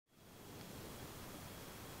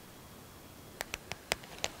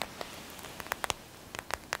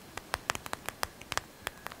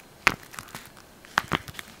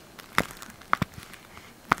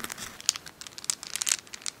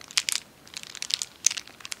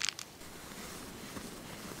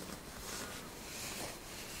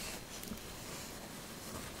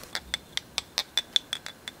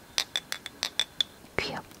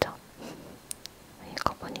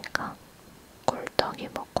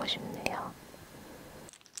싶네요.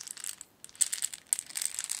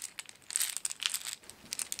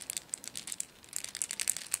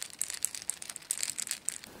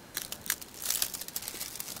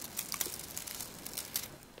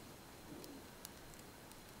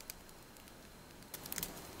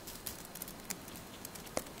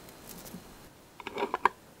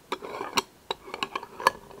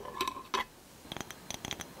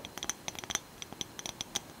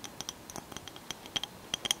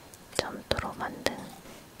 점토로 만든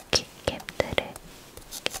kit캡들을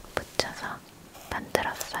붙여서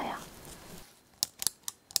만들었어요.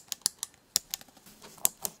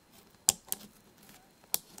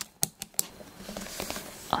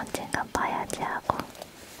 언젠가 봐야지 하고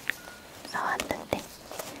사왔는데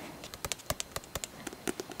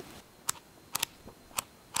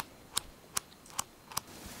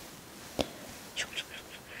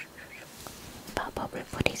마법을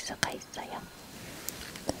부릴 수가 있어요.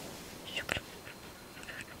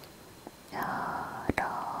 여러분,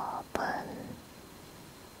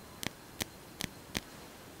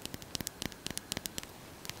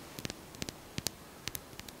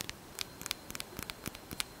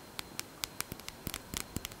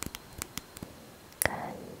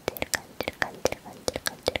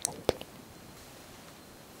 간질간질간질간질간질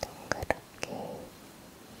동그랗게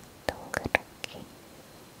동그랗게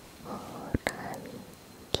우울한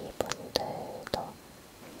기분들도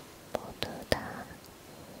모두 다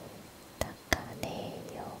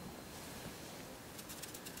닦아내요.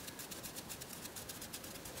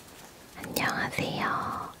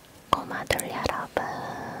 안녕하세요, 꼬마들 여러분.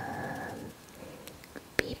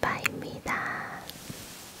 비바입니다.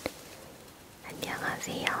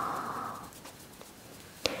 안녕하세요.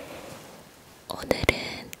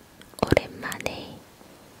 오늘은 오랜만에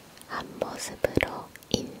앞모습으로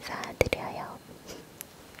인사드려요.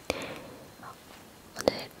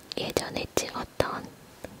 오늘 예전에 찍었던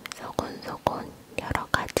소곤소곤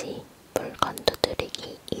여러가지 물건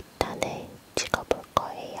두드리기 2탄을 찍어볼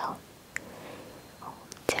거예요.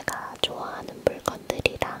 제가 좋아하는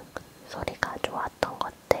물건들이랑 소리가 좋았던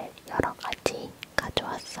것들 여러가지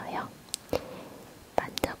가져왔어요.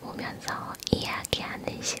 만져보면서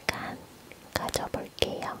이야기하는 시간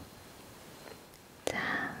가져볼게요.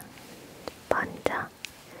 자, 먼저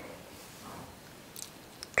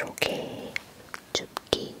조개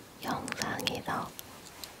줍기 영상에서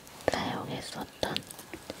사용했었던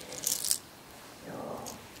요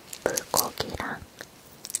물고기랑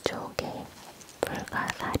조개,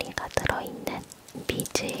 불가사리가 들어있는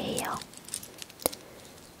비즈예요.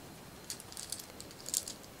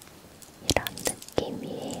 이런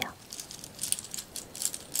느낌이에요.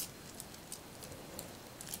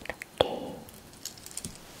 이렇게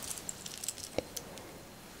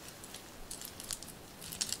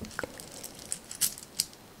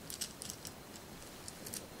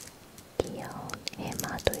귀여운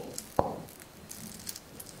에마도 있고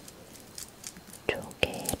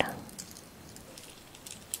조개랑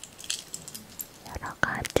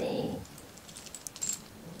여러가지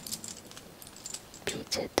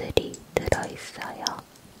비즈들이 들어있어요.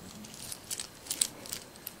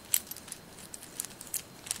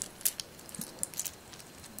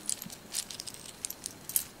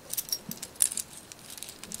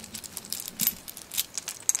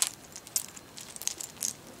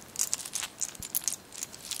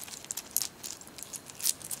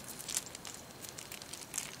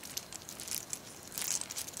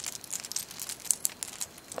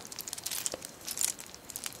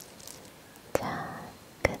 자,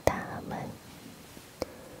 그 다음은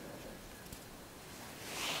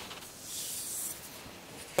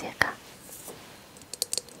제가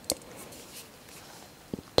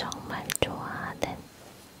정말 좋아하는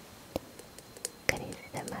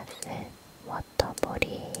크리스마스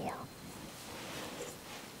워터볼이에요.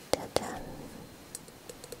 짜잔.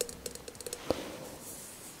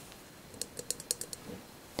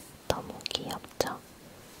 너무 귀엽죠?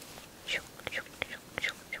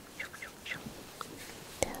 슉슉슉슉슉슉슉슉.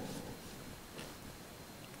 짠.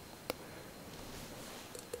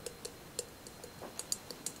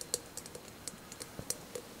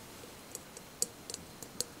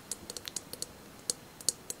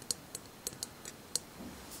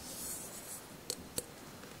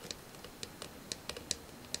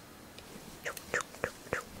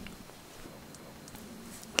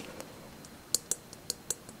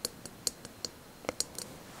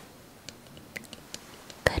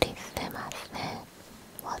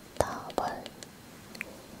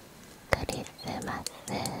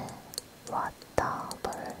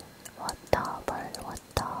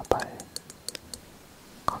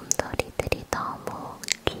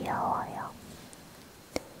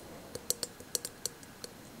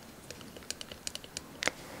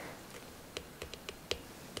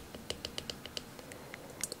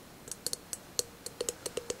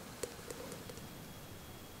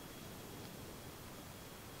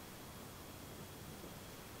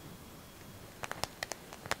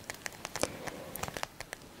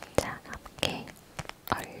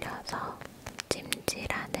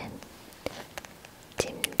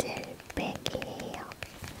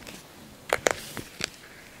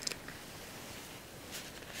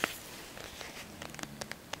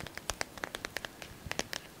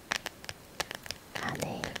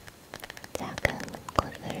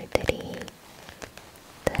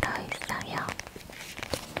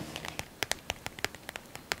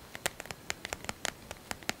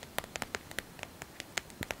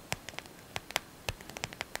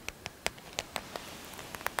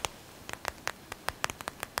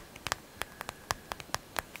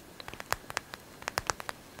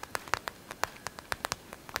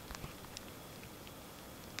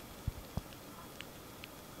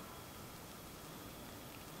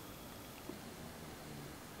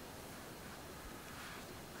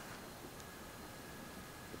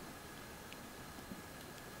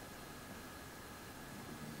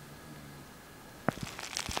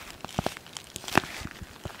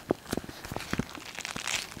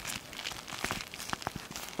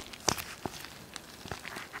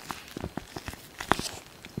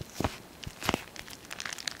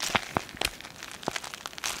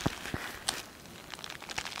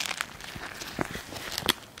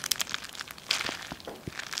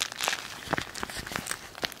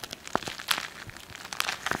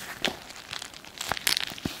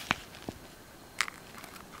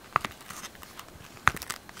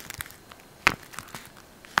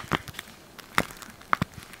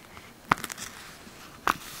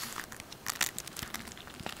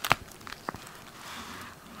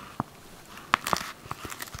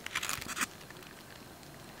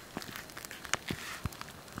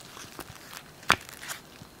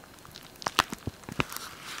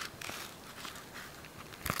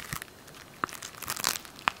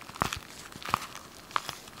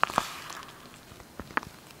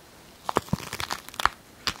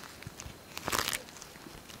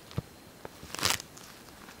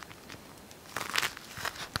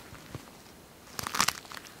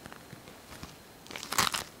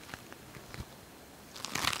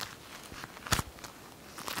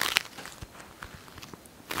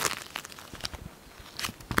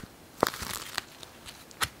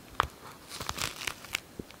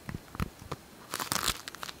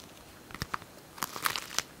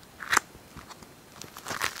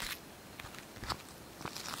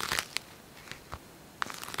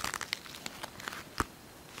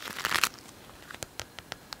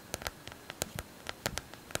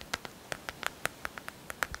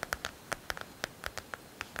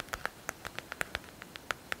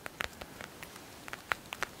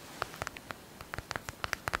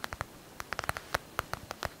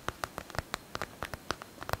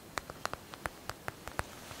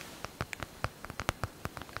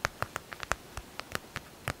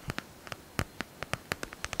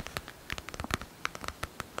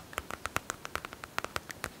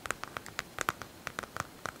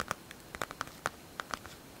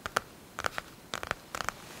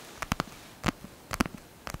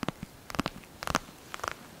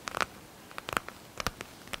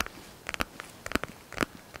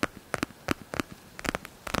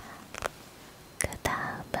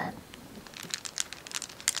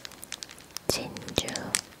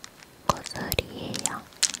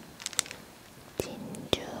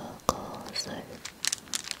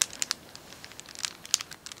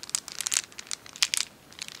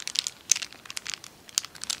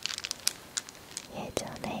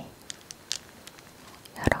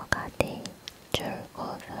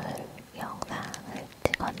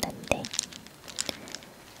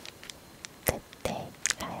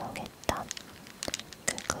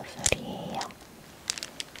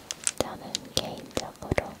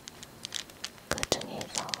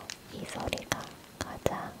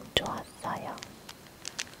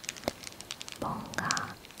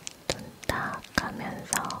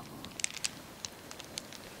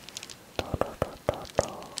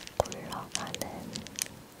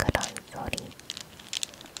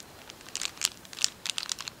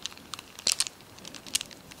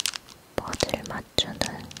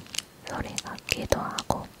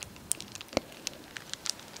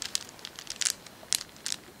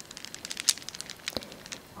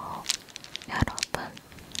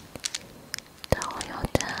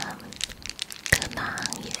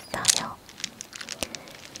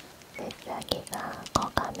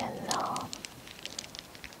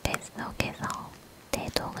 뱃속에서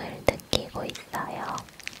대동을 느끼고 있어요.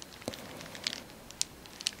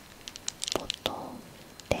 보통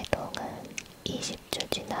대동은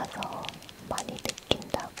 20주 지나서 많이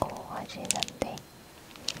느낀다고 하시는데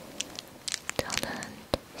저는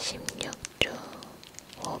 16주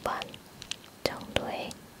후반 정도에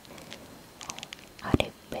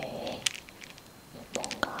아랫배에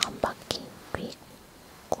뭔가 한 바퀴 휙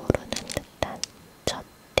구르는 듯한 첫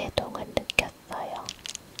대동을 느꼈어요.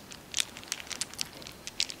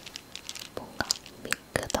 뭔가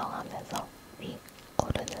미끄덩하면서 휙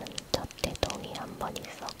구르는 첫 대동이 한 번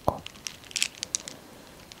있었고,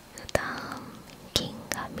 그 다음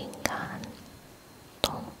긴가민가한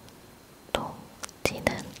똥똥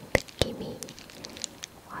찌는 느낌이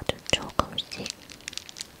아주 조금씩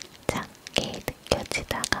작게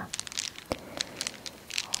느껴지다가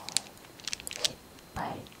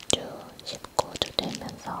 18주, 19주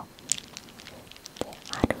되면서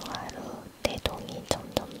하루하루 대동이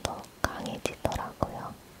점점 더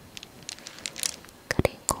강해지더라고요.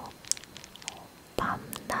 그리고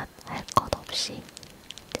밤낮 할 것 없이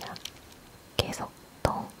그냥 계속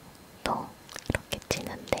똥똥 이렇게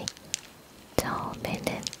치는데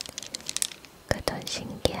처음에는 그저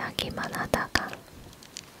신기하기만 하다가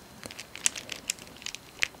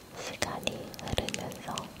시간이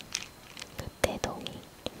흐르면서 그 대동이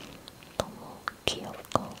너무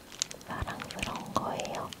귀엽고 사랑스러운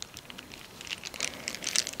거예요.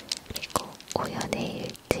 그리고 우연의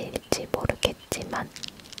일치일지 모르겠지만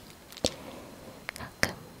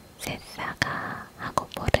가끔 새싸가 하고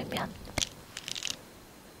모르면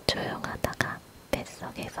조용하다가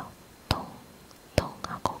뱃속에서 똥똥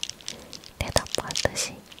하고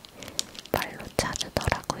대답하듯이 말로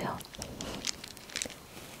찾으더라고요.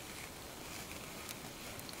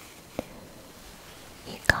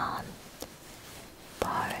 이건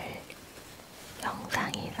벌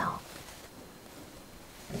영상에서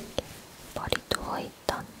머리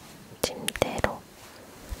누워있던 침대로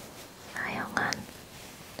사용한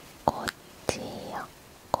꽃이에요.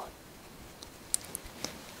 꽃.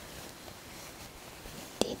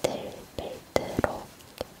 니들 벨트로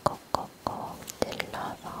콕콕콕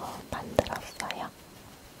찔러서 만들었어요.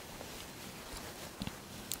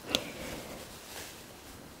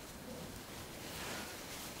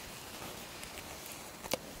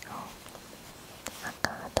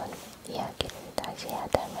 아까 하던 이야기를 다시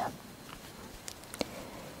하자면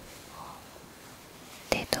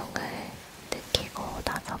대동을 느끼고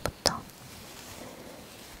나서부터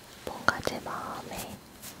뭔가 제 마음에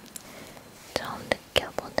처음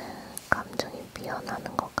느껴보는 감정이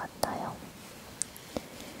피어나는 것 같아요.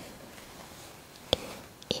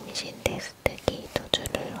 임신 테스트기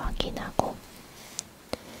 2주를 확인하고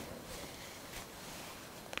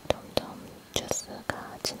점점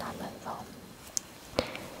주스가 지나면서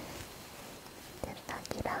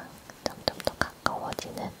새싹이랑 점점 더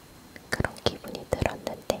가까워지는 그런 기분이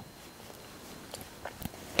들었는데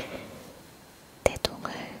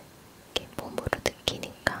대동을 이렇게 몸으로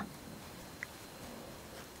느끼니까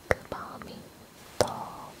그 마음이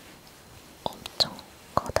더 엄청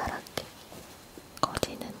커다랗게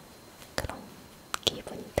커지는 그런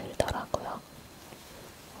기분이 들더라고요.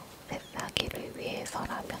 새싹이를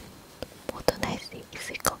위해서라면 뭐든 할 수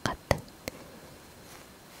있을 것 같은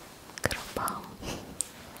그런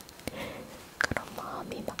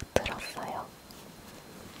마음이 막 들었어요.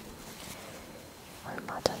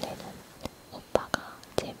 얼마 전에는 오빠가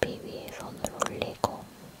제 비 위에 손을 올리고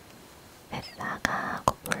새싹아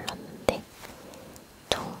하고 불렀는데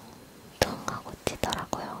퉁퉁 하고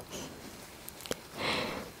치더라고요.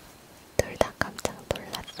 둘 다 깜짝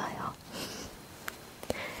놀랐어요.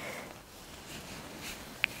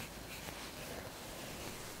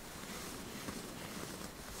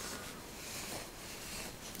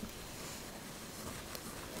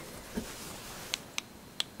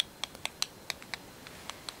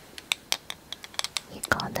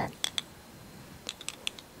 이거는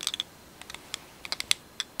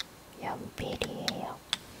연필이에요.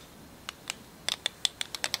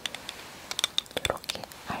 이렇게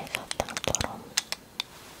알사탕처럼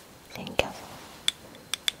생겨서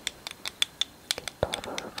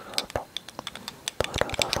도루루룩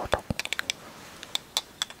도루루룩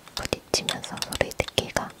부딪히면서 소리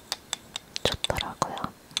듣기가 좋더라고요.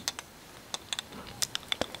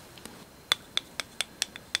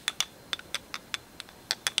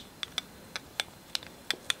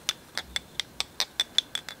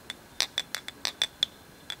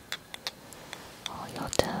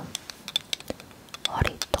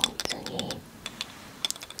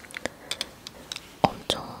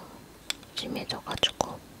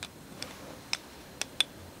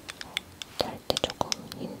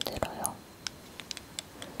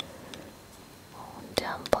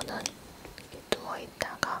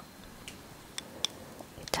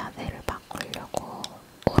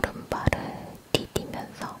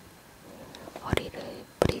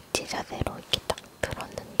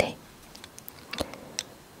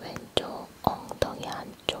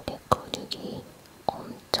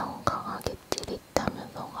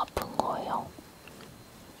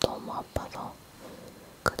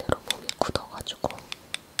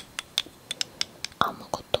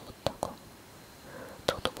 아무것도 못하고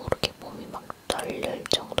저도 모르게 몸이 막 떨릴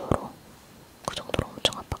정도로 그 정도로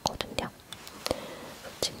엄청 아팠거든요.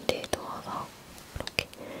 침대에 누워서 이렇게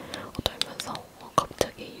떨면서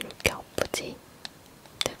갑자기 이렇게 아프지?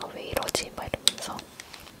 내가 왜 이러지? 막 이러면서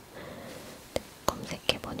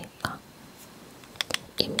검색해보니까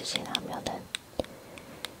임신하면은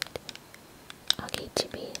아기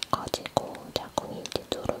집이 커지고 자궁이 이제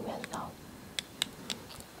누르면서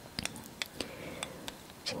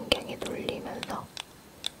신경이 눌리면서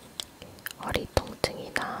허리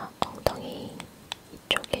통증이나 엉덩이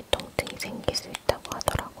이쪽에 통증이 생길 수 있다고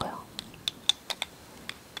하더라고요.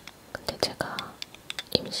 근데 제가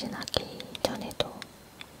임신하기 전에도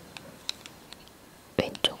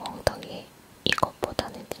왼쪽 엉덩이에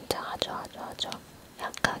이것보다는 진짜 아주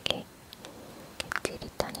약하게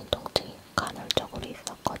찌릿하는 통증이 간헐적으로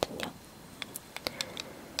있었거든요.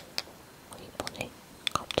 이번에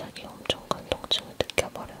갑자기 엄청 큰 통증을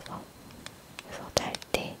느껴버려서 그래서 잘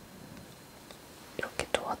때 이렇게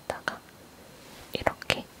누웠다가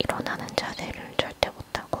이렇게 일어나는 자세를 절대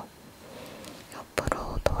못하고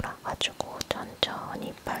옆으로 돌아가지고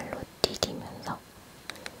천천히 발로 디디면서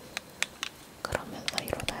그러면서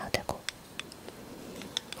일어나야 되고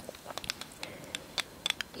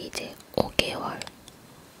이제 5개월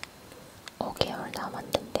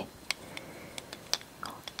남았는데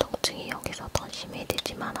통증이 여기서 더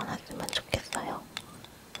심해지지만 않았으면 좋겠어요.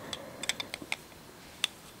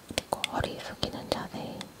 그리고 허리 숙이는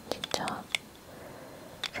자세 진짜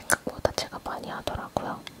생각보다 제가 많이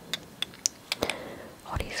하더라고요.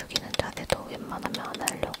 허리 숙이는 자세도 웬만하면 안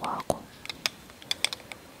하려고 하고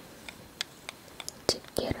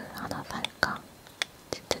집게를 하나 살까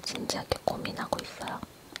진짜 진지하게 고민하고 있어요.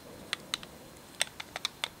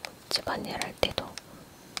 집안일 할 때도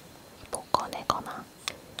뭐 꺼내거나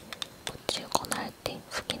뭐 치우거나 할 때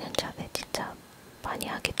숙이는 자세 진짜 많이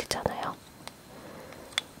하게 되잖아요.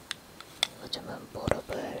 요즘은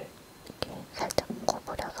무릎을 이렇게 살짝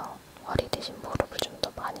구부려서 허리 대신 무릎을 좀 더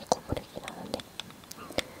많이 구부리긴 하는데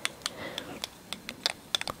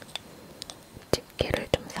집게를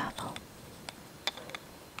좀 사서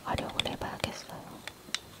활용을 해봐야겠어요.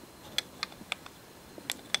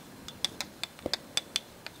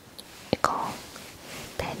 이거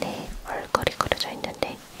펜에 얼굴이 그려져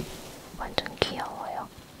있는데 완전 귀여워요.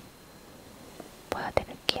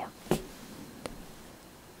 보여드릴게요.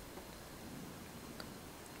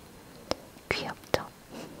 귀엽죠?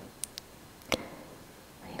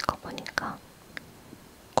 이거 보니까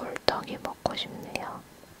꿀떡이 먹고 싶네요.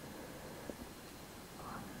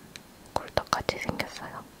 꿀떡같이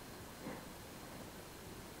생겼어요.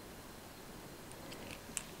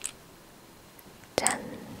 짠!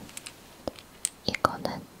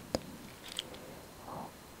 이거는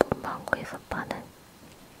문방구에서 파는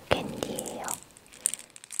캔디예요.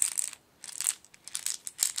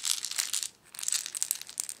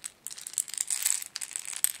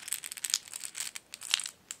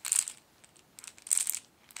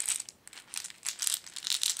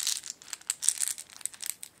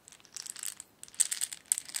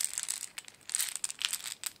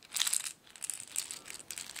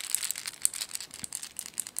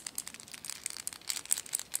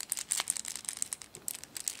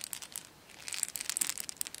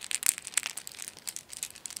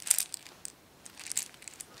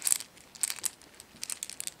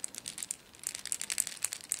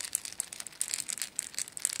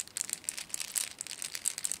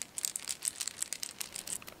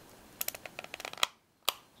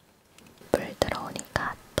 불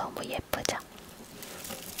들어오니까 너무 예쁘죠?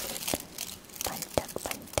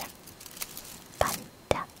 반짝반짝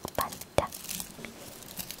반짝반짝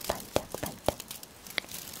반짝반짝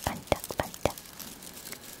반짝반짝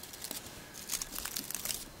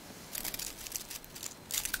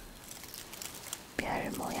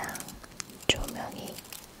별 모양 조명이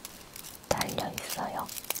달려있어요.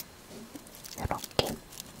 이렇게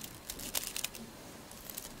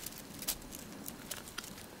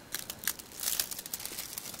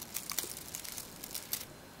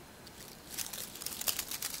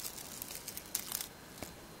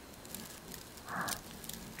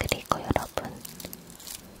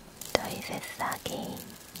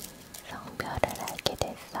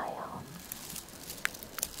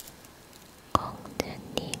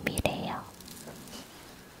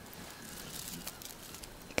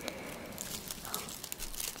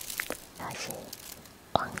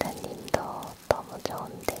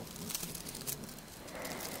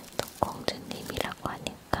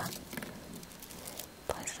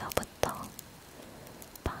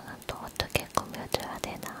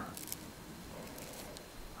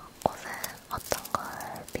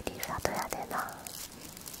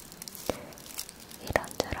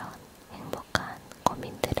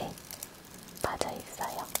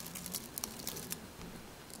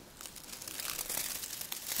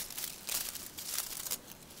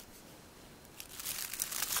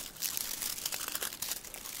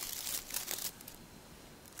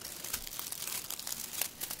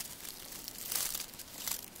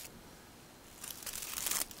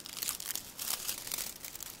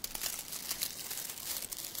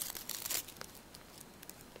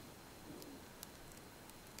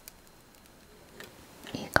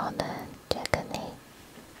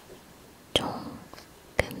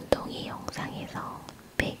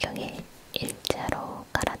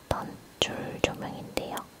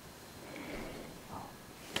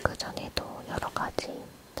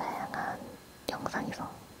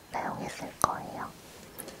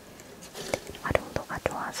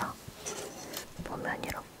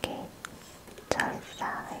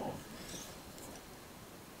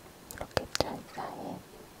이렇게 짤짤해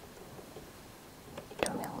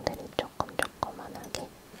조명들이 조그만하게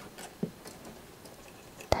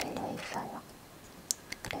달려있어요.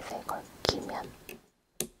 그래서 이걸 끼면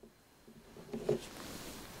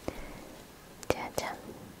짜잔!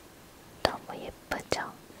 너무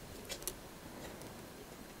예쁘죠?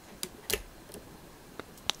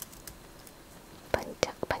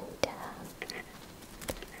 반짝반짝.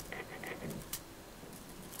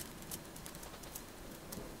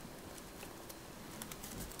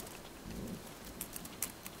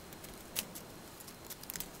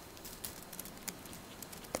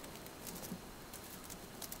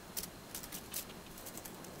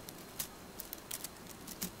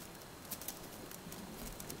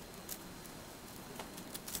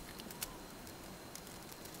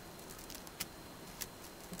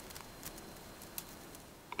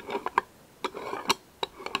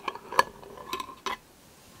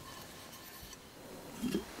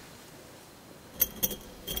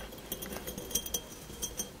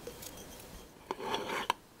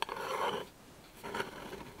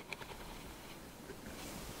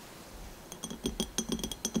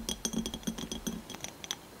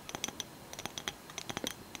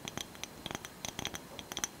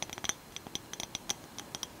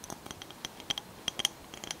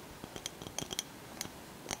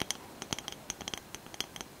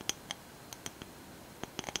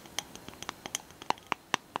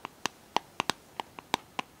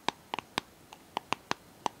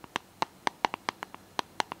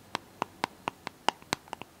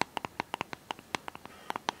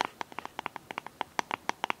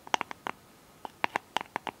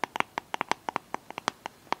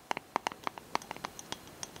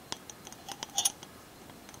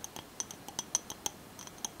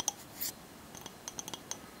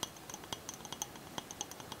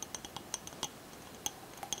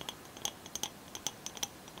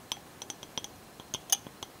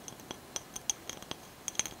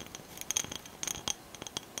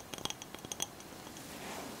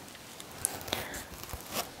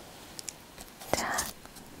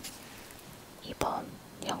 이번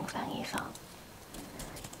영상에서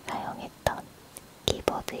사용했던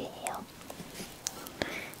키보드예요.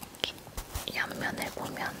 옆면을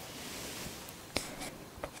보면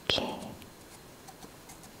이렇게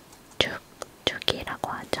쭉이라고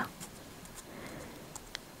하죠.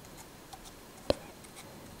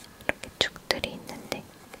 이렇게 쭉들이 있는데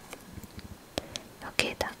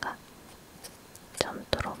여기에다가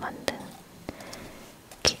점토로 만든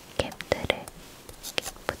kit캡들을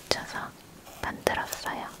붙여서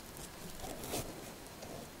만들었어요.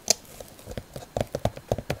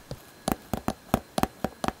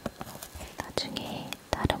 나중에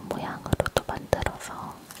다른 모양으로도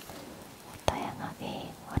만들어서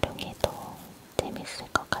다양하게 활용해도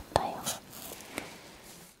재밌을 것 같아요.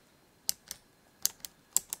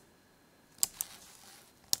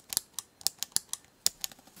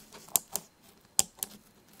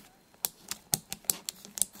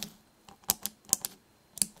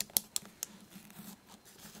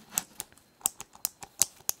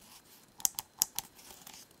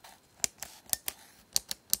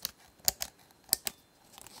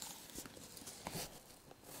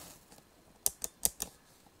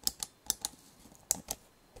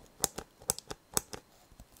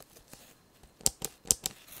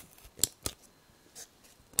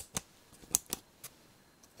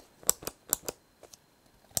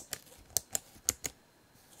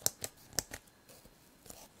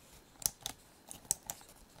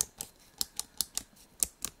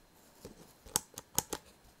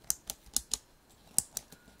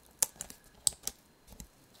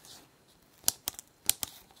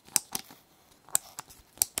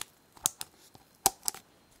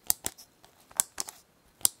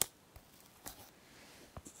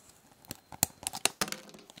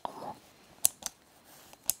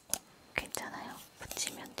 괜찮아요.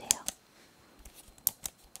 붙이면 돼요.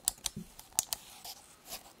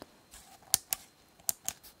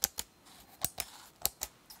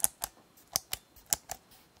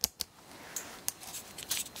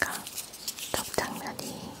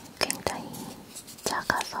 접착면이 굉장히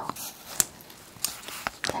작아서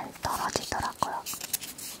잘 떨어지더라고요.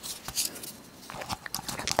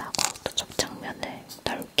 그렇다고 또 접착면을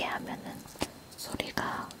넓게 하면은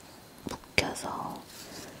소리가 묶여서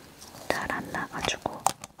잘 안 나가지고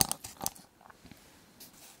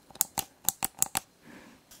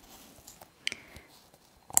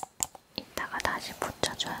이따가 다시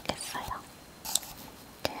붙여줘야겠어요.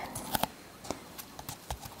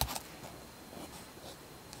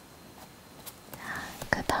 자,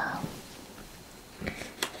 그 다음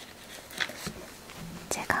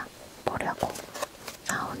제가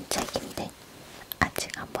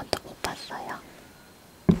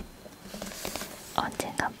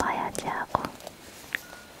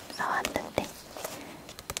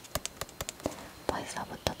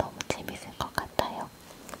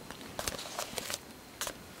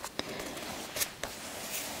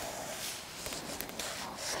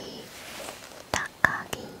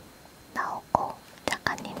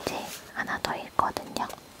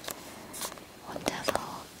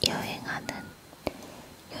나는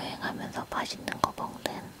여행하면서 맛있는 거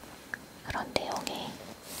먹는 그런 내용의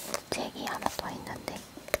책이 하나 더 있는데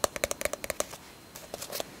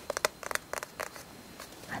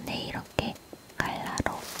안에 이렇게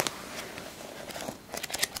갈라로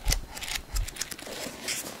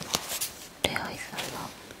되어 있어서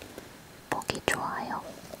보기 좋아요.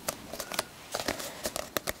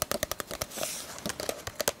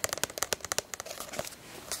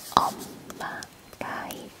 엄마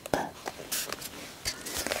라이브.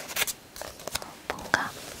 뭔가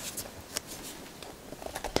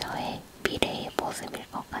저의 미래의 모습일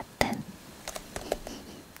것 같은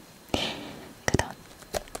그런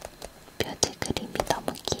묘지 그림이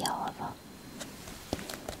너무 귀여워서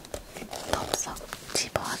덥석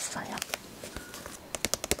집어왔어요.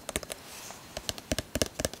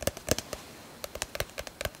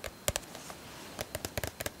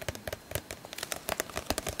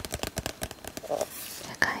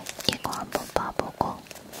 제가 이거 한번 봐보고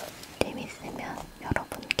재밌으면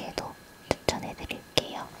여러분께도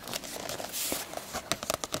추천해드릴게요.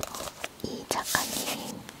 이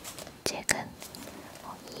작가님 책은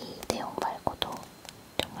이 내용 말고도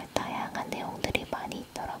정말 다양한 내용들이 많이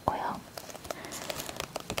있더라고요.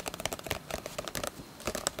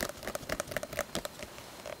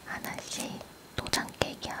 하나씩 도장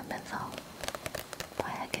깨기 하면서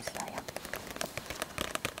봐야겠어요.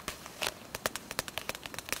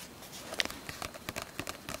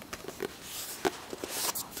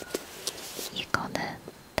 이거는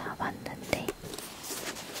다 봤는데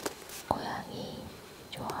고양이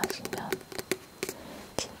좋아하시면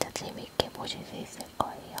진짜 재밌게 보실 수 있을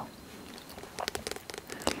거예요.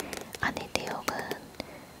 안에 내용은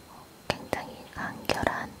굉장히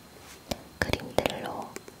간결한 그림들로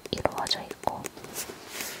이루어져 있고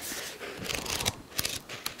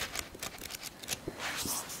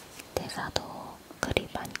대사도 그리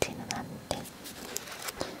많지는 않은데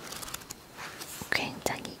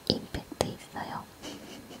굉장히 임팩트 있어요.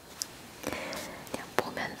 그냥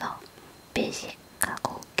보면서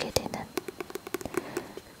배식하고 웃게 되는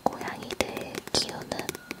고양이들 키우는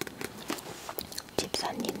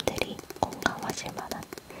집사님들이 공감하실 만한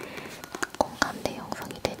공감대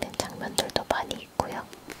형성이 되는 장면들도 많이 있고요.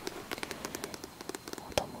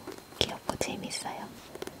 너무 귀엽고 재밌어요.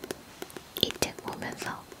 이 책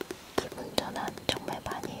보면서 기분 전환 정말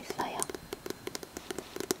많이 했어요.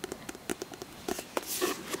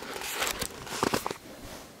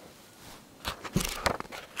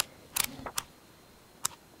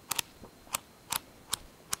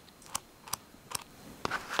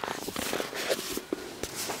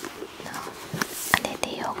 안에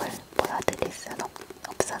내용을 보여드릴 수는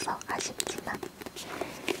없어서 아쉽지만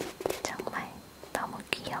정말 너무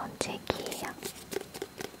귀여운 책이에요.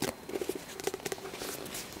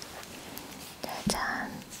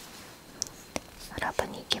 짜잔!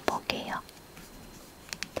 여러분 이게 뭐게요?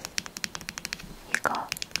 이거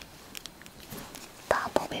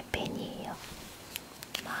마법의 펜이에요.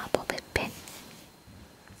 마법의 펜.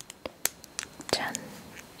 짠!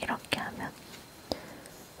 이렇게 하면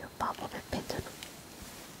이 마법의 펜으로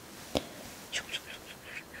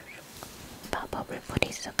마법을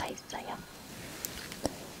부릴 수가 있어요.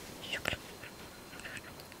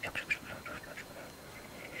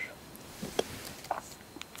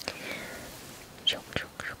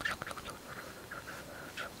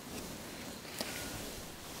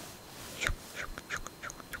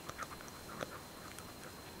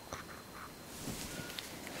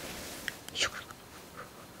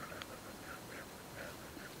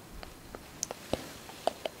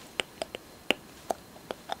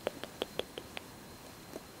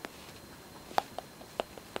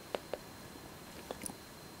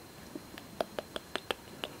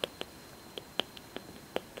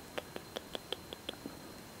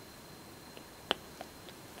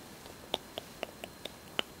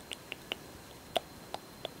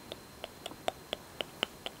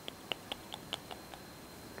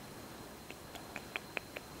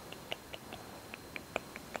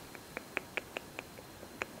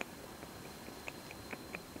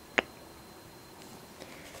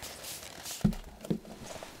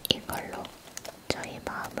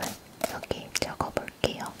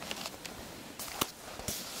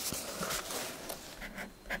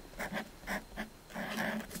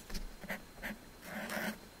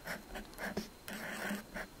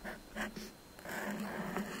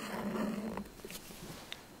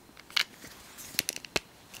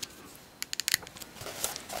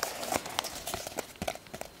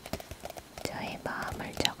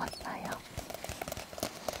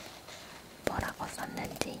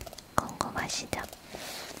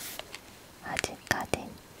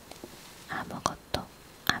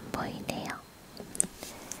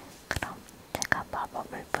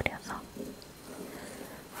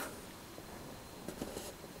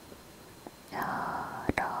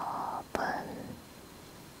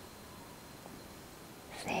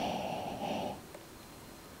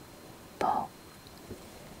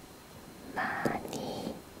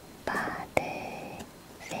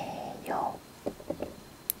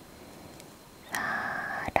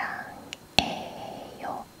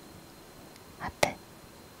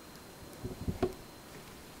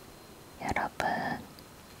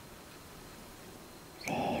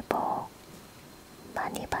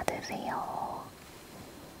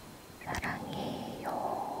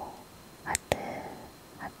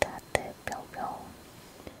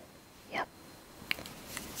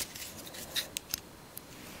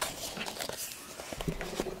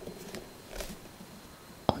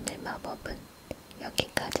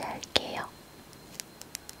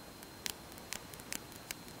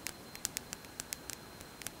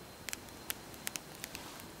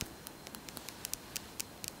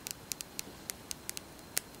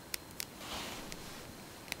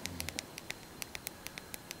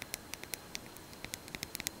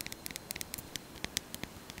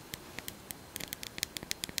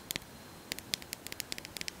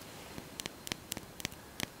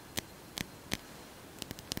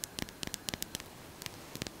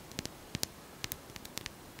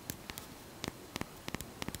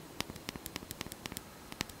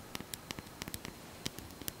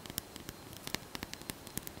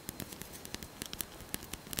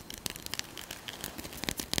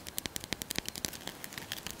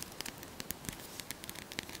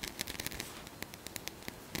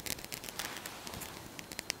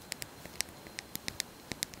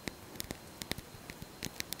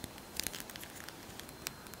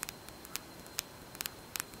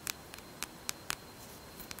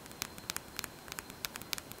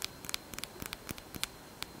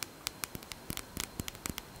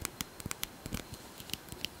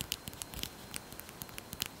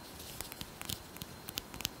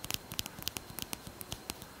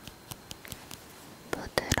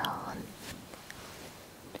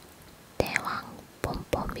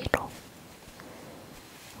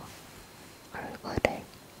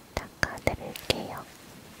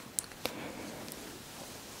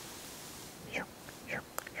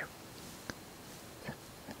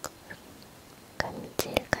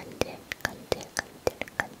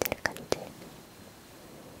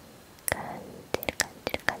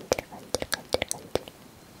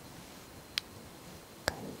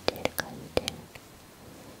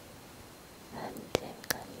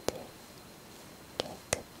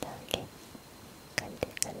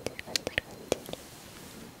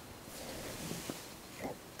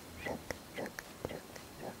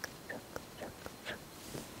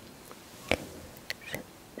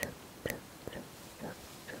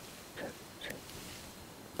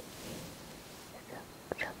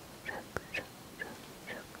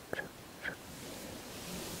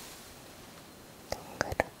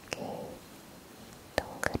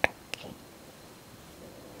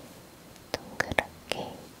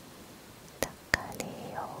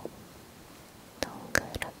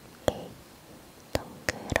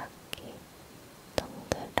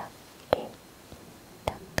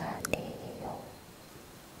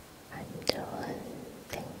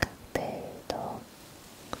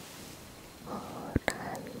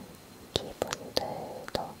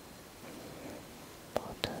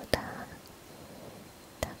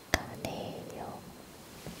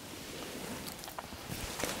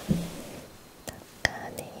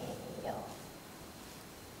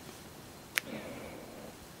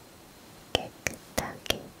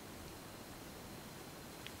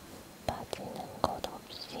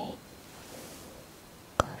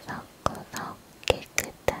 구석구석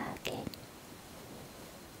깨끗하게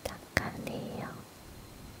닦아내요.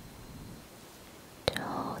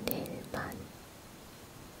 좋은 일만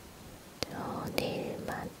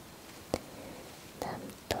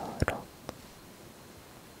남도록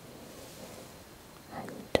안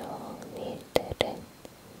좋은 일들은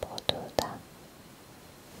모두 다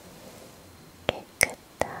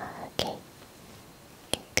깨끗하게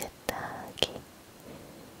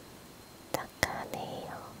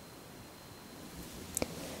닦아내요.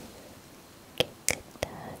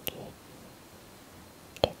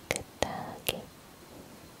 깨끗하게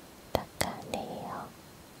닦아내요.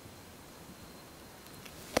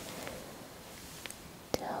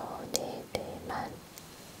 좋은 일들만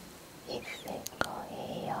있을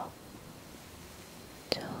거예요.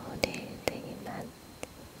 좋은 일들만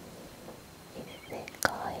있을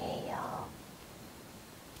거예요.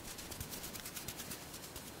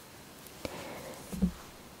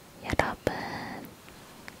 여러분,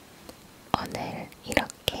 오늘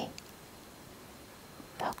이렇게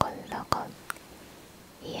소곤소곤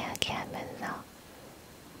이야기하면서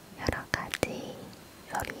여러가지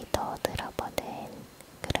소리도 들어보는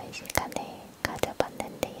그런 시간을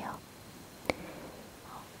가져봤는데요.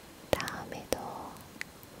 다음에도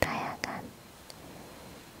다양한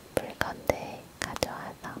물건들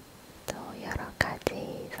가져와서 또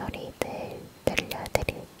여러가지 소리들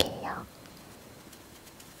들려드릴게요.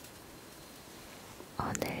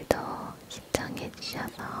 오늘도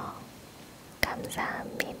시청해주셔서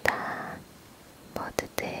감사합니다.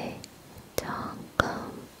 모두들